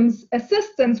Victims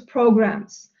assistance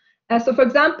programs. So for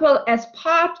example, as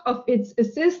part of its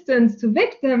assistance to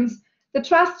victims, the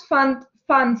Trust Fund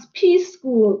funds peace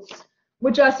schools,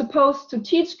 which are supposed to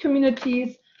teach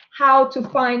communities how to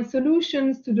find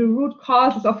solutions to the root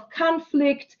causes of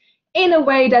conflict in a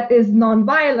way that is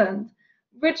non-violent,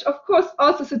 which of course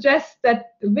also suggests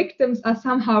that the victims are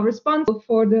somehow responsible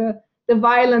for the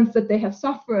violence that they have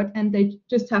suffered, and they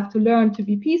just have to learn to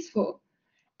be peaceful.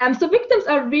 So victims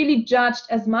are really judged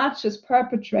as much as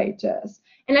perpetrators.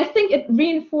 And I think it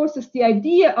reinforces the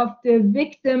idea of the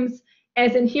victims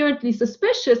as inherently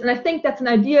suspicious. And I think that's an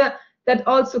idea that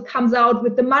also comes out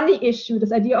with the money issue,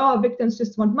 this idea, oh, victims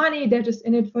just want money, they're just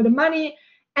in it for the money.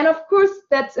 And of course,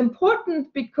 that's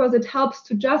important because it helps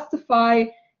to justify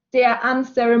their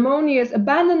unceremonious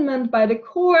abandonment by the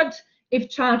court if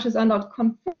charges are not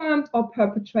confirmed or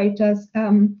perpetrators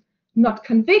not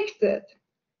convicted.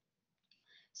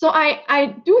 So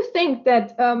I do think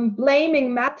that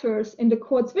blaming matters in the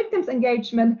court's victims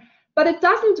engagement, but it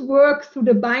doesn't work through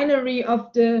the binary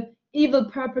of the evil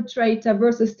perpetrator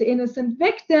versus the innocent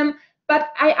victim,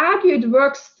 but I argue it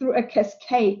works through a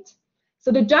cascade.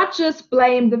 So the judges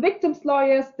blame the victims'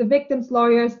 lawyers,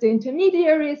 the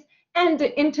intermediaries, and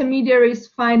the intermediaries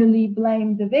finally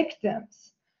blame the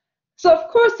victims. So of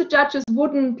course the judges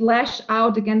wouldn't lash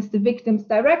out against the victims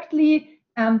directly,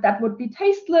 that would be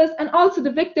tasteless, and also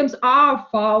the victims are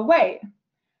far away.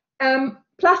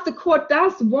 Plus the court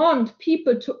does want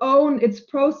people to own its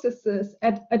processes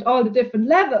at all the different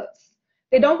levels.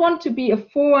 They don't want to be a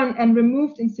foreign and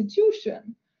removed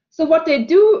institution. So what they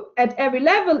do at every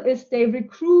level is they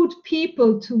recruit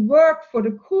people to work for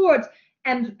the court,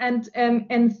 and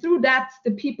through that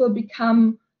the people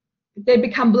become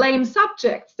blame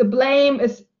subjects. The blame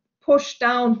is pushed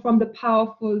down from the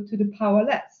powerful to the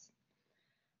powerless.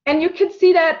 And you can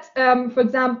see that, for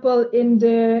example, in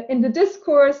the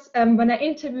discourse, when I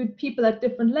interviewed people at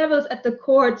different levels at the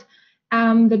court,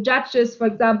 the judges, for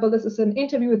example, this is an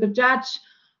interview with a judge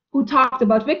who talked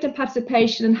about victim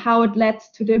participation and how it led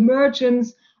to the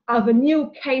emergence of a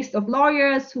new caste of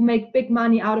lawyers who make big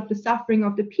money out of the suffering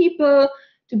of the people.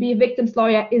 To be a victim's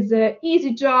lawyer is an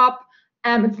easy job.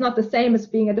 It's not the same as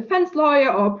being a defense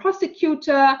lawyer or a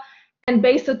prosecutor. And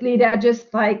basically, they're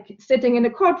just like sitting in a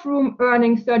courtroom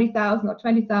earning 30,000 or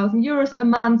 20,000 euros a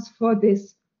month for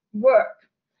this work.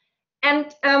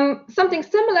 And something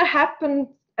similar happened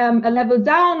a level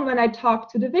down when I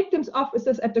talked to the victims'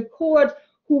 officers at the court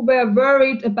who were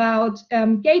worried about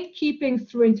gatekeeping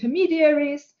through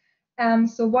intermediaries.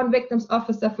 So one victims'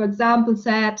 officer, for example,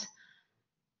 said,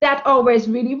 that always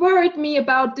really worried me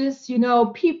about this, you know,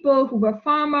 people who were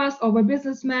farmers or were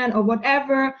businessmen or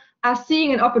whatever are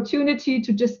seeing an opportunity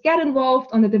to just get involved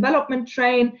on the development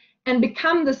train and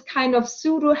become this kind of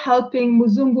pseudo helping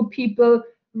Muzungu people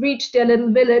reach their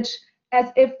little village as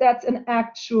if that's an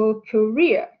actual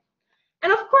career.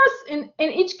 And of course, in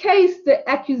each case, the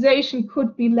accusation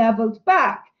could be leveled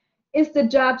back. Is the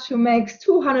judge who makes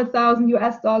 $200,000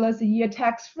 US a year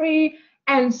tax-free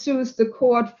and sues the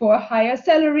court for a higher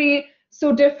salary,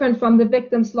 so different from the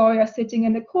victim's lawyer sitting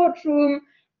in the courtroom.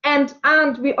 And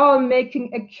aren't we all making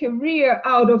a career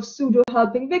out of pseudo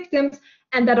helping victims?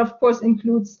 And that, of course,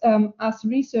 includes us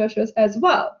researchers as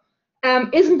well.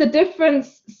 Isn't the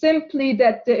difference simply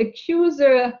that the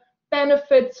accuser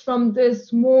benefits from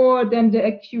this more than the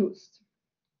accused?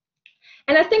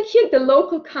 And I think here the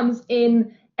local comes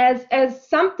in as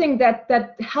something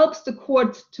that helps the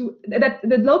court to, that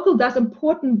the local does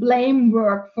important blame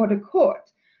work for the court.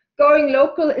 Going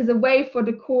local is a way for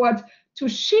the court to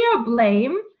share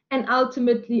blame and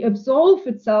ultimately absolve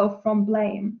itself from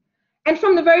blame. And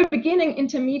from the very beginning,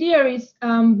 intermediaries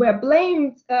were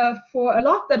blamed for a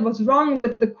lot that was wrong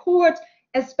with the court,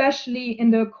 especially in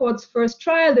the court's first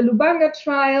trial, the Lubanga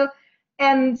trial.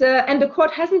 And the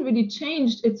court hasn't really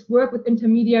changed its work with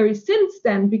intermediaries since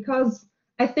then, because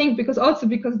I think because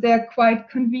they're quite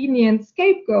convenient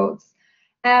scapegoats,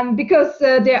 because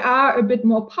they are a bit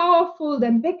more powerful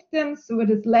than victims, so it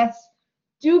is less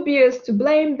dubious to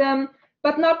blame them,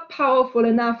 but not powerful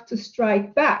enough to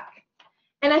strike back.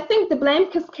 And I think the blame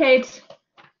cascade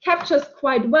captures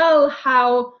quite well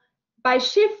how, by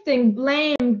shifting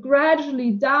blame gradually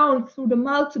down through the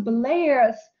multiple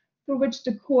layers through which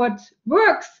the court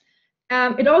works,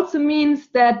 it also means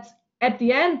that at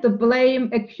the end, the blame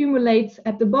accumulates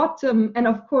at the bottom. And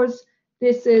of course,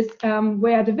 this is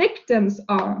where the victims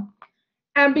are.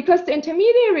 And because the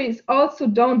intermediaries also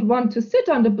don't want to sit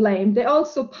on the blame, they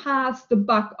also pass the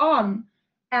buck on.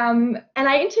 And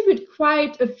I interviewed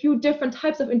quite a few different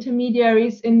types of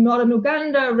intermediaries in northern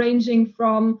Uganda, ranging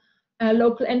from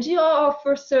local NGO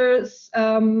officers,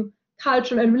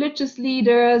 cultural and religious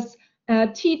leaders,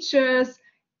 teachers,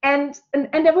 and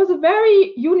there was a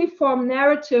very uniform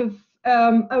narrative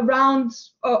around,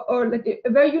 or like a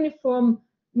very uniform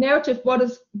narrative what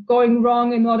is going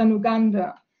wrong in northern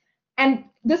Uganda. And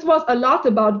this was a lot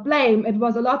about blame. It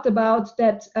was a lot about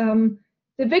that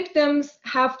the victims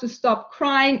have to stop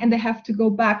crying and they have to go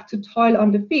back to toil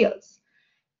on the fields.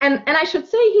 And I should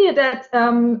say here that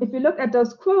if you look at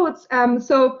those quotes,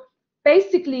 so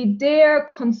basically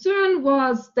their concern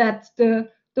was that the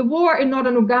war in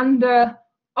northern Uganda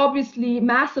obviously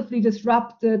massively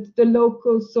disrupted the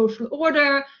local social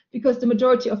order because the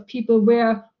majority of people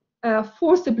were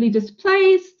forcibly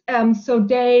displaced. So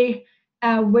they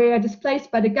were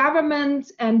displaced by the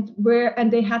government and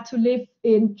they had to live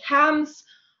in camps,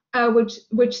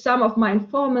 which some of my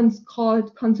informants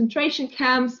called concentration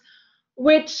camps,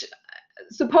 which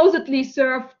supposedly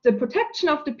served the protection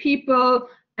of the people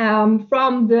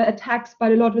from the attacks by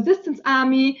the Lord Resistance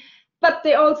Army, but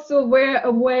they also were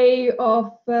a way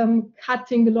of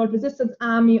cutting the Lord Resistance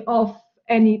Army off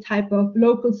any type of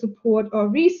local support or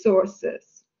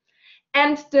resources.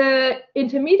 And the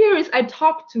intermediaries I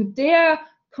talked to, their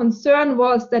concern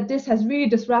was that this has really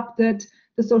disrupted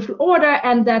the social order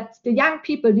and that the young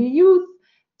people, the youth,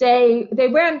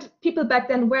 people back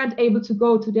then weren't able to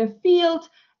go to their field,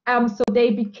 so they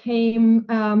became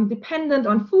dependent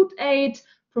on food aid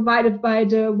provided by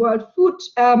the World Food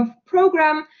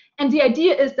Program. And the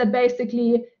idea is that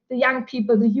basically the young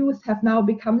people, the youth, have now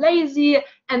become lazy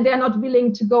and they're not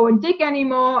willing to go and dig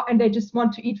anymore and they just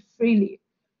want to eat freely.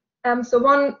 So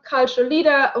one cultural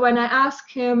leader, when I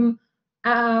asked him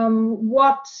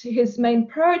what his main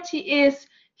priority is,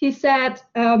 he said,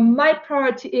 my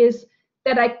priority is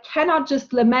that I cannot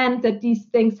just lament that these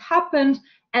things happened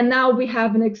and now we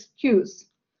have an excuse.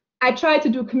 I try to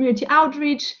do community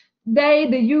outreach. They,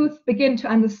 the youth, begin to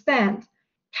understand.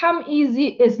 Come easy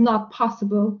is not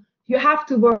possible. You have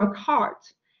to work hard.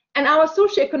 And our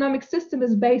socioeconomic system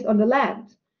is based on the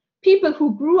land. People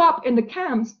who grew up in the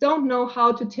camps don't know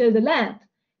how to till the land.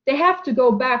 They have to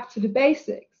go back to the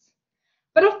basics.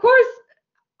 But of course,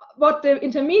 what the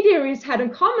intermediaries had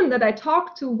in common that I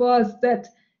talked to was that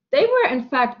they were in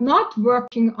fact not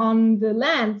working on the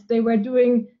land. They were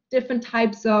doing different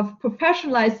types of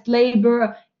professionalized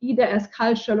labor, either as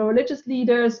cultural or religious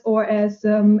leaders or as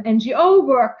NGO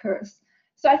workers.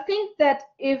 So I think that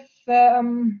if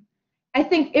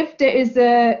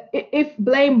if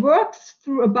blame works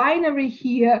through a binary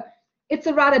here, it's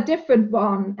a rather different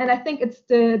one. And I think it's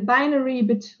the binary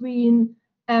between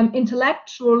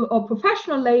intellectual or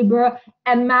professional labor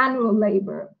and manual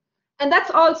labor. And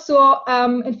that's also,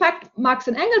 in fact, Marx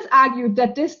and Engels argued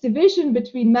that this division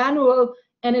between manual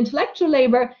and intellectual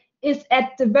labor is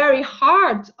at the very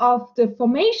heart of the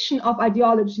formation of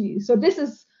ideology. So this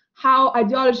is how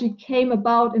ideology came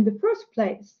about in the first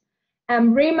place.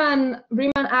 Riemann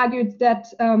argued that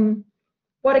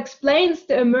what explains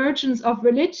the emergence of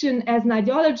religion as an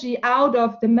ideology out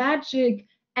of the magic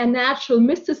and natural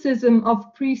mysticism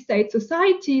of pre-state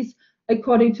societies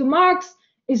according to Marx,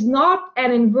 is not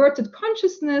an inverted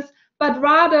consciousness, but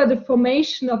rather the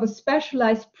formation of a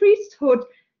specialized priesthood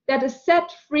that is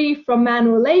set free from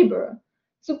manual labor.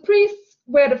 So priests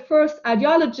were the first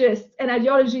ideologists, and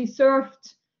ideology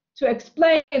served to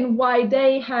explain why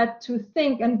they had to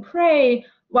think and pray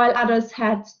while others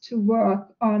had to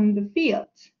work on the field.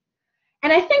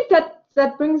 And I think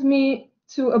that brings me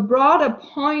to a broader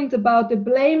point about the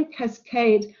blame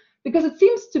cascade, because it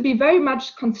seems to be very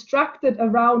much constructed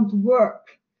around work.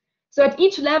 So at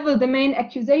each level, the main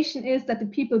accusation is that the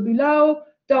people below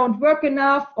don't work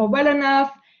enough or well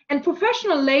enough, and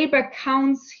professional labor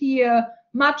counts here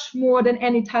much more than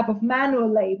any type of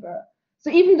manual labor. So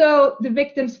even though the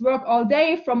victims work all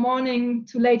day from morning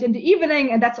to late in the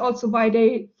evening, and that's also why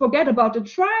they forget about the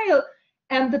trial,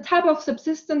 and the type of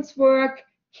subsistence work,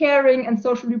 caring, and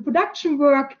social reproduction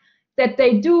work that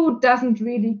they do doesn't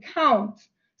really count.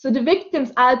 So the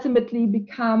victims ultimately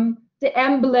become the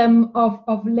emblem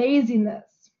of laziness.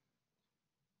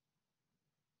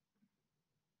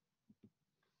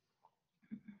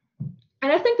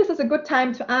 And I think this is a good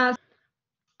time to ask,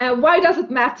 why does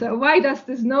it matter? Why does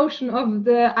this notion of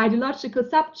the ideological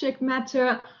subject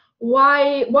matter?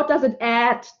 What does it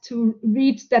add to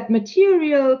read that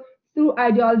material through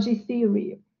ideology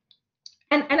theory?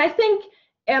 And I think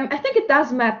it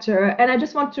does matter. And I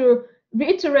just want to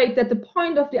reiterate that the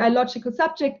point of the ideological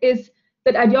subject is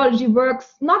that ideology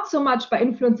works not so much by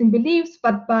influencing beliefs,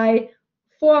 but by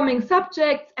forming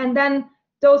subjects, and then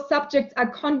those subjects are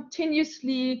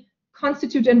continuously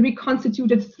constituted and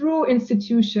reconstituted through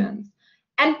institutions.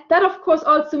 And that, of course,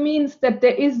 also means that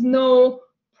there is no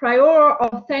prior,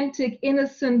 authentic,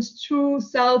 innocent, true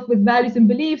self with values and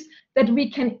beliefs that we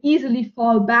can easily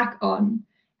fall back on.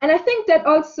 And I think that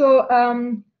also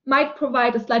might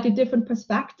provide a slightly different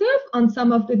perspective on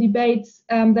some of the debates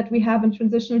that we have in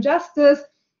transitional justice.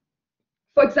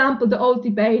 For example, the old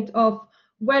debate of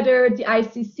whether the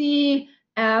ICC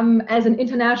as an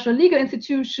international legal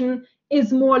institution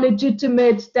is more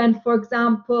legitimate than, for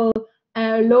example,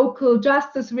 local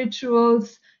justice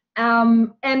rituals.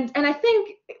 And I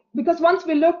think, because once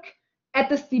we look at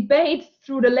this debate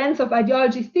through the lens of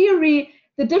ideology theory,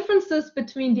 the differences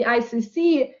between the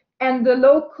ICC and the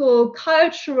local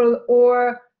cultural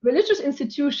or religious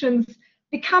institutions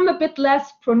become a bit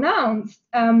less pronounced.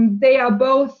 They are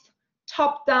both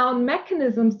top-down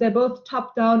mechanisms, they're both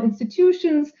top-down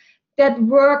institutions that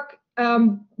work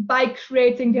by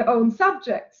creating their own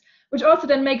subjects, which also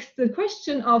then makes the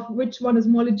question of which one is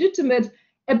more legitimate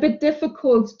a bit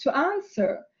difficult to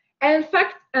answer. And in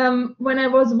fact, when I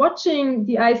was watching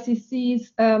the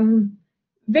ICC's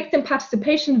victim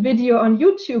participation video on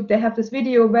YouTube, they have this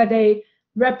video where they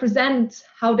represent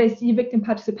how they see victim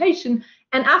participation.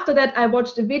 And after that, I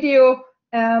watched a video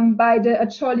by the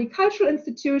Acholi Cultural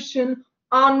Institution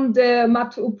on the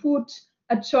Matuuput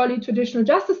Acholi traditional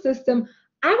justice system.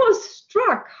 I was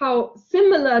struck how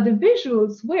similar the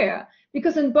visuals were,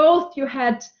 because in both you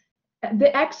had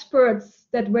the experts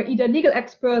that were either legal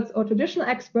experts or traditional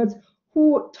experts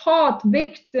who taught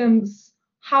victims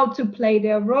how to play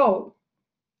their role.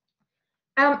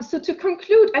 So to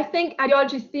conclude, I think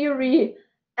ideology theory,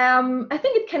 I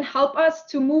think it can help us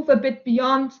to move a bit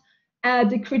beyond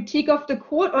the critique of the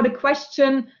court or the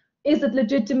question, is it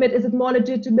legitimate, is it more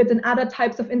legitimate than other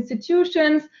types of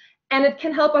institutions? And it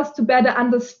can help us to better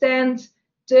understand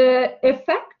the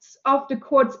effects of the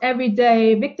court's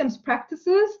everyday victims'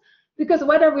 practices, because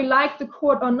whether we like the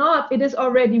court or not, it is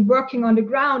already working on the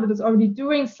ground, it is already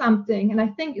doing something. And I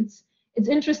think it's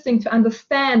interesting to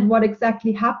understand what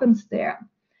exactly happens there.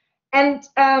 And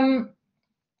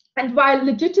while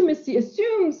legitimacy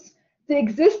assumes the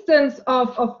existence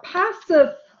of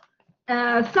passive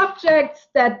subjects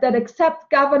that accept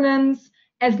governance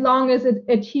as long as it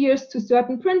adheres to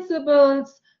certain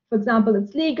principles, for example,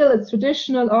 it's legal, it's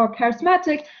traditional, or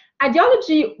charismatic,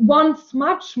 ideology wants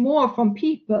much more from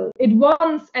people. It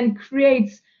wants and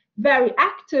creates very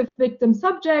active victim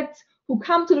subjects who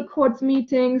come to the court's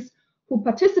meetings, who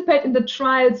participate in the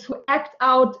trials, who act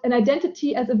out an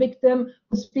identity as a victim,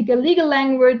 who speak a legal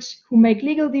language, who make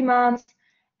legal demands.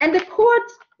 And the court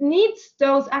needs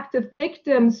those active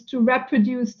victims to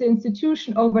reproduce the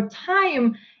institution over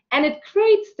time, and it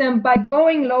creates them by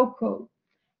going local.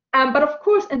 But of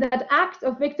course, in that act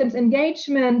of victims'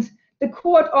 engagement, the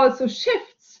court also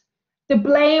shifts the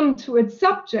blame to its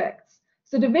subjects.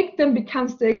 So the victim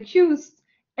becomes the accused,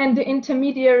 and the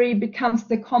intermediary becomes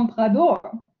the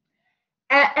comprador.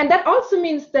 And that also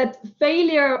means that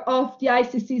failure of the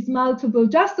ICC's multiple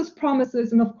justice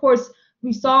promises, and of course,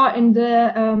 we saw in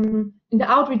the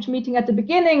outreach meeting at the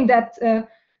beginning that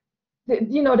the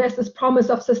there's this promise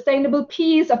of sustainable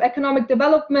peace, of economic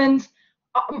development.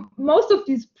 Most of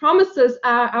these promises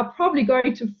are probably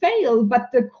going to fail, but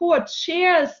the court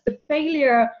shares the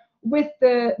failure with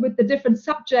the different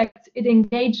subjects it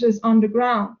engages on the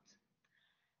ground.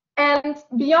 And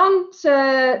beyond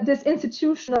this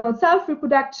institutional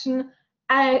self-reproduction,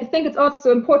 I think it's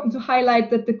also important to highlight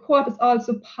that the court is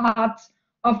also part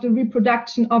of the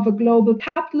reproduction of a global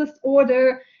capitalist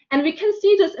order. And we can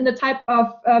see this in the type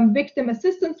of victim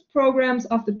assistance programs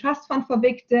of the Trust Fund for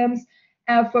Victims.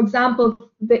 For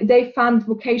example, they fund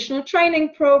vocational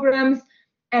training programs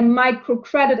and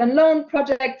microcredit and loan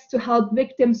projects to help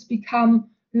victims become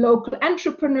local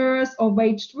entrepreneurs or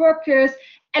waged workers.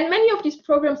 And many of these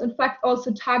programs, in fact,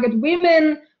 also target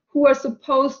women who are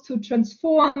supposed to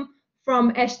transform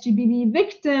from SGBV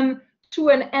victim to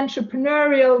an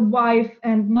entrepreneurial wife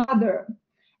and mother.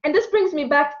 And this brings me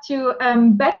back to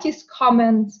Betty's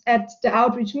comment at the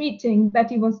outreach meeting.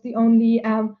 Betty was the only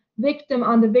victim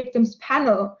on the victims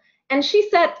panel. And she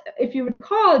said, if you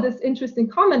recall this interesting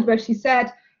comment where she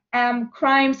said,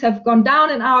 crimes have gone down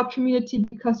in our community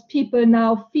because people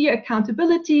now fear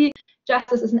accountability.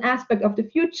 Justice is an aspect of the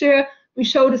future. We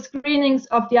show the screenings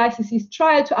of the ICC's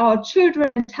trial to our children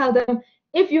and tell them,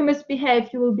 if you misbehave,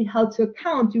 you will be held to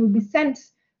account. You will be sent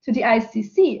to the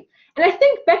ICC. And I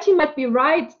think Betty might be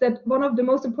right that one of the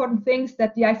most important things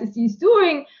that the ICC is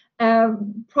doing,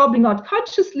 probably not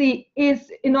consciously,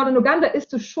 is in Northern Uganda, is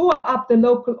to shore up the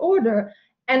local order.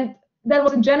 And that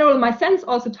was in general my sense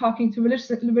also talking to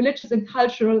religious and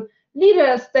cultural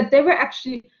leaders, that they were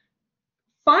actually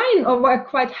fine or were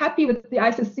quite happy with the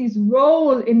ICC's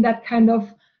role in that kind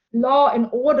of law and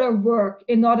order work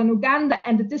in Northern Uganda,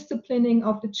 and the disciplining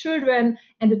of the children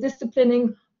and the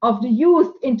disciplining of the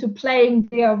youth into playing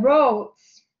their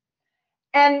roles.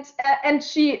 And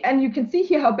you can see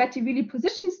here how Betty really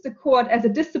positions the court as a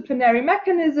disciplinary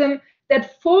mechanism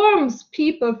that forms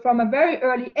people from a very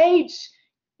early age,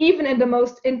 even in the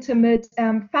most intimate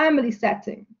family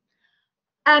setting.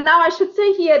 And now I should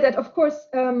say here that, of course,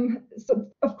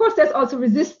 there's also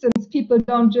resistance. People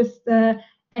don't just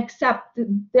accept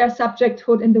their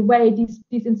subjecthood in the way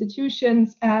these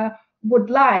institutions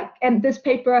would like. And this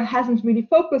paper hasn't really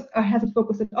focused, or hasn't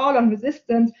focused at all on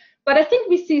resistance. But I think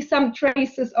we see some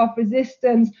traces of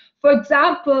resistance. For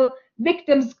example,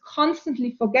 victims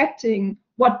constantly forgetting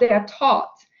what they are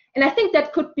taught. And I think that's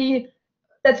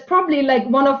probably like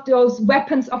one of those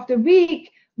weapons of the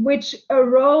weak, which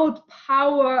erode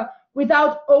power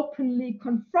without openly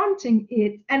confronting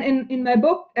it. And in my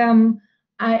book,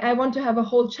 I want to have a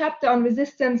whole chapter on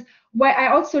resistance, where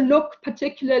I also look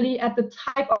particularly at the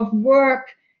type of work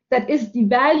that is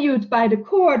devalued by the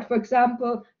court. For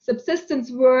example,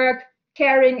 subsistence work,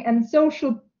 caring and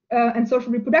social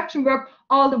reproduction work,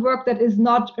 all the work that is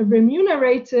not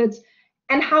remunerated,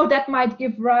 and how that might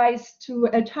give rise to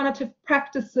alternative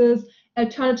practices,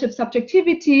 alternative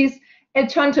subjectivities,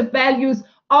 alternative values,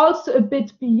 also a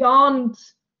bit beyond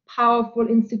powerful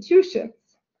institutions.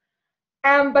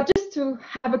 But just to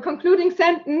have a concluding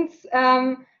sentence,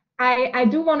 I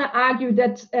do want to argue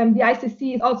that the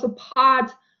ICC is also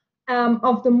part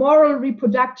of the moral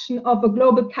reproduction of a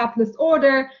global capitalist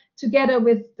order, together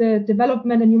with the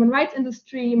development and human rights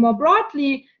industry more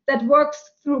broadly, that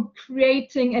works through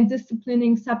creating and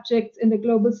disciplining subjects in the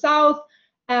global south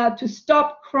to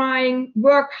stop crying,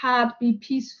 work hard, be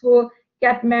peaceful,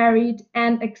 get married,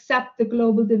 and accept the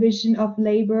global division of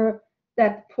labor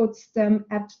that puts them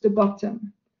at the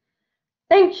bottom.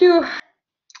 Thank you.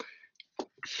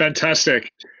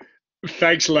 Fantastic.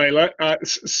 Thanks, Leila.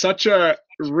 Such a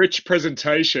rich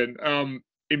presentation,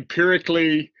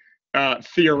 empirically,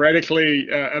 theoretically,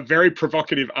 a very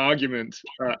provocative argument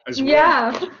as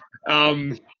well.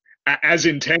 Yeah. As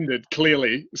intended,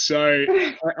 clearly. So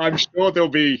I'm sure there'll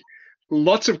be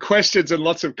lots of questions and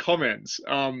lots of comments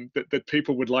that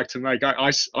people would like to make.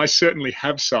 I certainly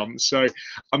have some. So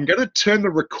I'm going to turn the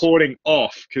recording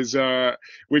off because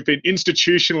we've been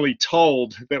institutionally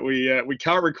told that we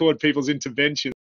can't record people's interventions.